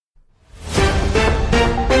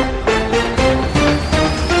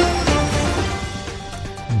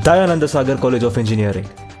Dayananda Sagar College of Engineering,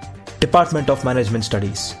 Department of Management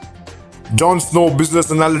Studies. Jon Snow Business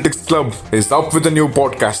Analytics Club is up with a new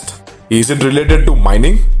podcast. Is it related to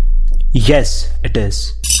mining? Yes, it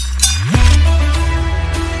is.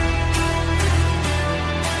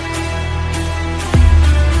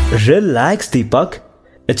 Relax, Deepak.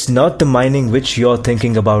 It's not the mining which you're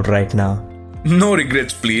thinking about right now. No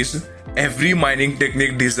regrets, please. Every mining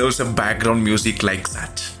technique deserves a background music like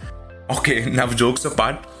such. Okay, now jokes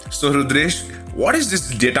apart. So Rudresh, what is this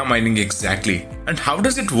data mining exactly? And how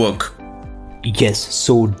does it work? Yes,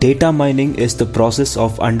 so data mining is the process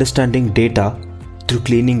of understanding data through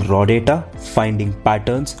cleaning raw data, finding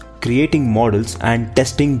patterns, creating models and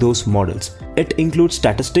testing those models. It includes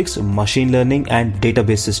statistics, machine learning and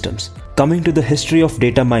database systems. Coming to the history of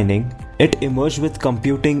data mining, it emerged with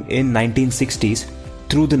computing in 1960s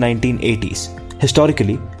through the 1980s.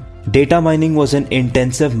 Historically, data mining was an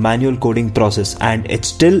intensive manual coding process and it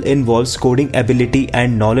still involves coding ability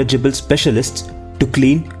and knowledgeable specialists to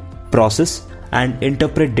clean, process and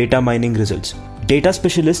interpret data mining results. Data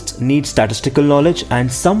specialists need statistical knowledge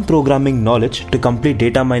and some programming knowledge to complete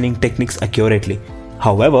data mining techniques accurately.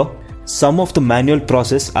 However, some of the manual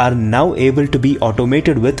processes are now able to be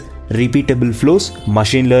automated with repeatable flows,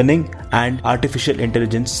 machine learning and artificial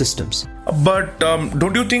intelligence systems. But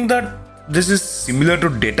don't you think that this is similar to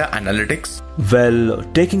data analytics? Well,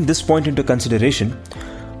 taking this point into consideration,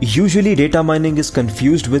 usually data mining is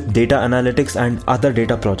confused with data analytics and other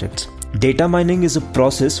data projects. Data mining is a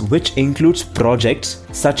process which includes projects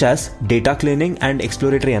such as data cleaning and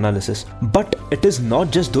exploratory analysis. But it is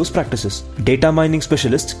not just those practices. Data mining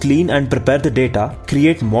specialists clean and prepare the data,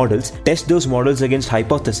 create models, test those models against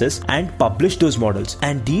hypotheses and publish those models.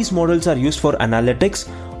 And these models are used for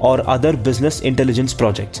analytics or other business intelligence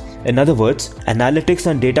projects. In other words, analytics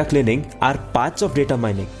and data cleaning are parts of data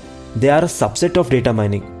mining. They are a subset of data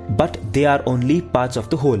mining, but they are only parts of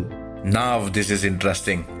the whole. Now this is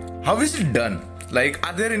interesting. How is it done? Like,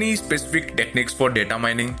 are there any specific techniques for data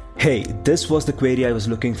mining? Hey, this was the query I was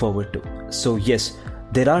looking forward to. So yes,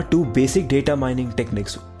 there are two basic data mining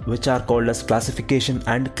techniques which are called as classification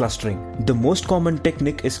and clustering. The most common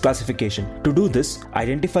technique is classification. To do this,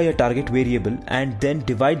 identify a target variable and then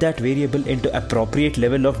divide that variable into appropriate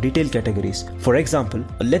level of detail categories. For example,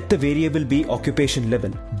 let the variable be occupation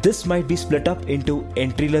level. This might be split up into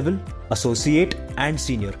entry level, associate and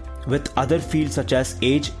senior, with other fields such as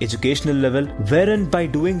age, educational level, wherein by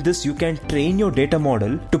doing this you can train your data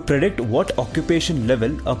model to predict what occupation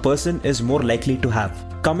level a person is more likely to have.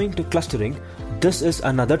 Coming to clustering, this is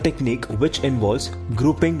another technique which involves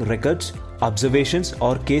grouping records, observations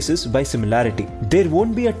or cases by similarity. There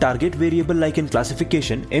won't be a target variable like in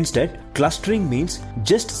classification. Instead, clustering means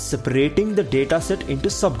just separating the dataset into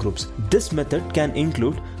subgroups. This method can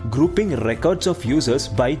include grouping records of users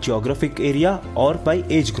by geographic area or by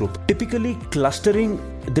age group. Typically, clustering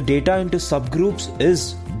the data into subgroups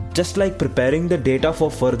is just like preparing the data for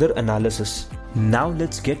further analysis. Now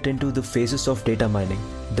let's get into the phases of data mining.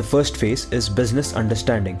 The first phase is business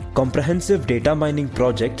understanding. Comprehensive data mining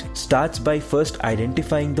project starts by first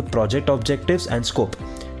identifying the project objectives and scope.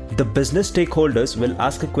 The business stakeholders will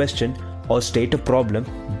ask a question or state a problem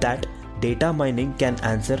that data mining can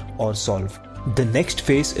answer or solve. The next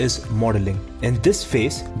phase is modeling. In this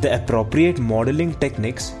phase, the appropriate modeling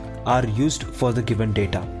techniques are used for the given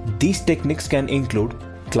data. These techniques can include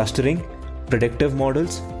clustering, predictive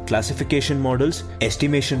models, classification models,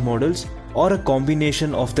 estimation models, or a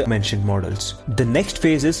combination of the mentioned models. The next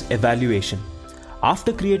phase is evaluation.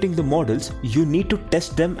 After creating the models, you need to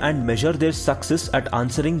test them and measure their success at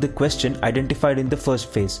answering the question identified in the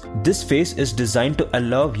first phase. This phase is designed to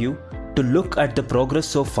allow you to look at the progress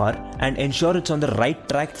so far and ensure it's on the right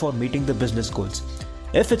track for meeting the business goals.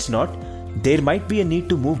 If it's not, there might be a need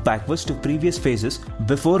to move backwards to previous phases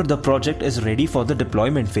before the project is ready for the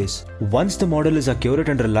deployment phase. Once the model is accurate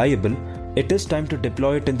and reliable, it is time to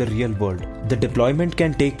deploy it in the real world. The deployment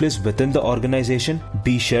can take place within the organization,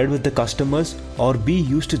 be shared with the customers, or be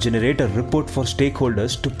used to generate a report for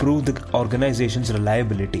stakeholders to prove the organization's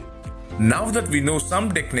reliability. Now that we know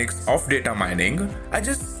some techniques of data mining, I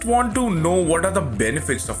just want to know what are the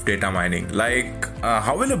benefits of data mining. Like,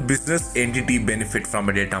 how will a business entity benefit from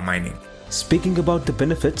a data mining? Speaking about the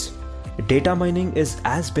benefits, data mining is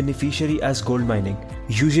as beneficiary as gold mining.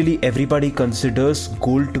 Usually everybody considers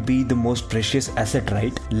gold to be the most precious asset,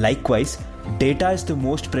 right? Likewise, data is the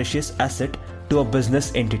most precious asset to a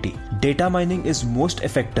business entity. Data mining is most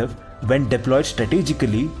effective when deployed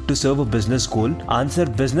strategically to serve a business goal, answer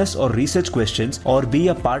business or research questions, or be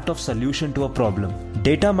a part of solution to a problem.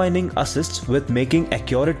 Data mining assists with making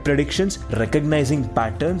accurate predictions, recognizing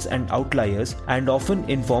patterns and outliers, and often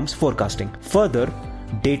informs forecasting. Further,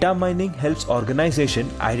 data mining helps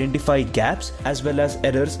organizations identify gaps as well as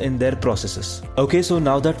errors in their processes. Okay, so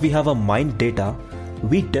now that we have a mined data,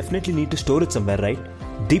 we definitely need to store it somewhere, right?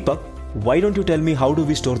 Deepak, why don't you tell me how do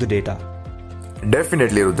we store the data?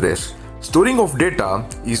 Definitely, Rudresh. Storing of data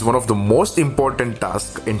is one of the most important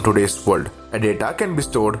tasks in today's world. A data can be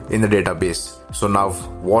stored in a database. So now,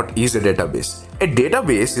 what is a database? A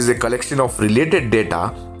database is a collection of related data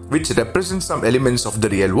which represents some elements of the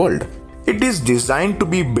real world. It is designed to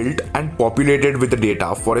be built and populated with the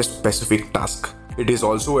data for a specific task. It is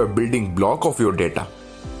also a building block of your data.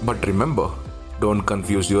 But remember, don't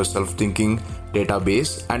confuse yourself thinking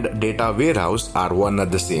database and data warehouse are one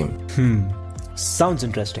and the same. Sounds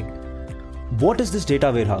interesting. What is this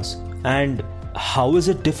data warehouse and how is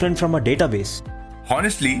it different from a database?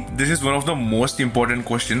 Honestly, this is one of the most important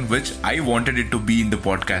questions which I wanted it to be in the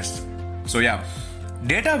podcast. So yeah,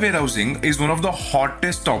 data warehousing is one of the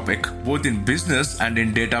hottest topic both in business and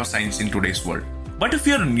in data science in today's world. But if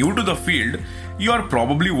you are new to the field, you are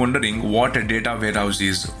probably wondering what a data warehouse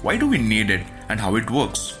is, why do we need it, and how it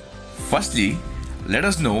works. Firstly, let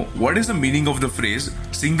us know what is the meaning of the phrase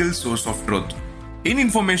single source of truth. In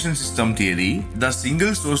information system theory, the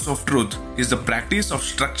single source of truth is the practice of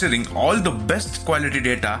structuring all the best quality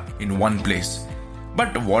data in one place.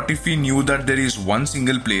 But what if we knew that there is one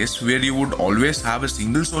single place where you would always have a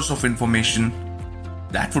single source of information?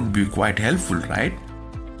 That would be quite helpful, right?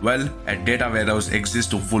 Well, a data warehouse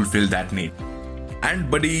exists to fulfill that need.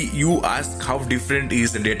 And buddy, you ask how different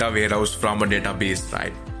is a data warehouse from a database,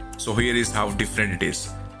 right? So here is how different it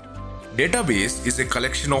is. Database is a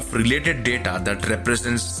collection of related data that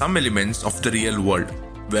represents some elements of the real world,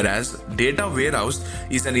 whereas data warehouse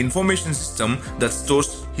is an information system that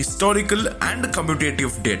stores historical and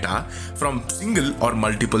commutative data from single or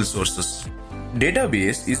multiple sources.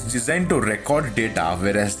 Database is designed to record data,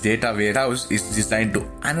 whereas data warehouse is designed to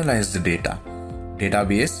analyze the data.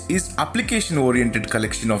 Database is application-oriented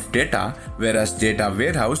collection of data, whereas data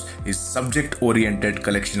warehouse is subject-oriented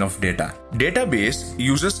collection of data. Database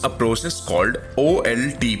uses a process called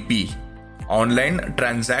OLTP, Online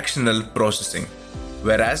Transactional Processing,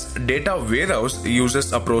 whereas data warehouse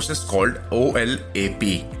uses a process called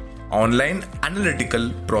OLAP, Online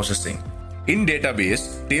Analytical Processing. In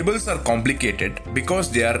database, tables are complicated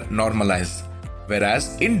because they are normalized.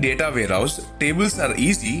 Whereas in data warehouse, tables are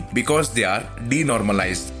easy because they are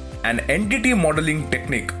denormalized. An entity modeling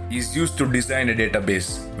technique is used to design a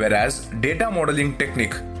database, whereas data modeling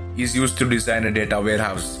technique is used to design a data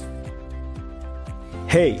warehouse.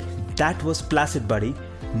 Hey, that was placid, buddy.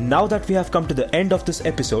 Now that we have come to the end of this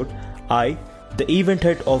episode, I, the event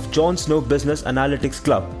head of Jon Snow Business Analytics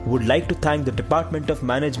Club, would like to thank the Department of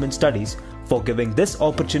Management Studies for giving this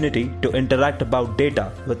opportunity to interact about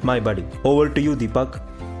data with my buddy. Over to you, Deepak.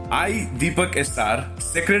 I, Deepak SR,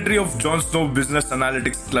 Secretary of Jon Snow Business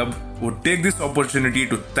Analytics Club, would take this opportunity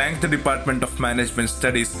to thank the Department of Management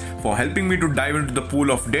Studies for helping me to dive into the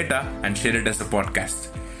pool of data and share it as a podcast.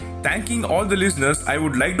 Thanking all the listeners, I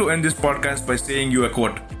would like to end this podcast by saying you a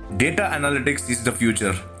quote. Data analytics is the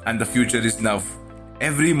future, and the future is now.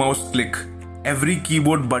 Every mouse click, every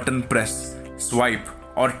keyboard button press, swipe,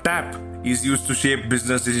 or tap is used to shape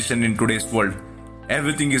business decisions in today's world.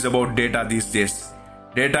 Everything is about data these days.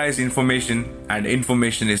 Data is information and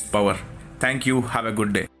information is power. Thank you. Have a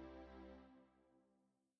good day.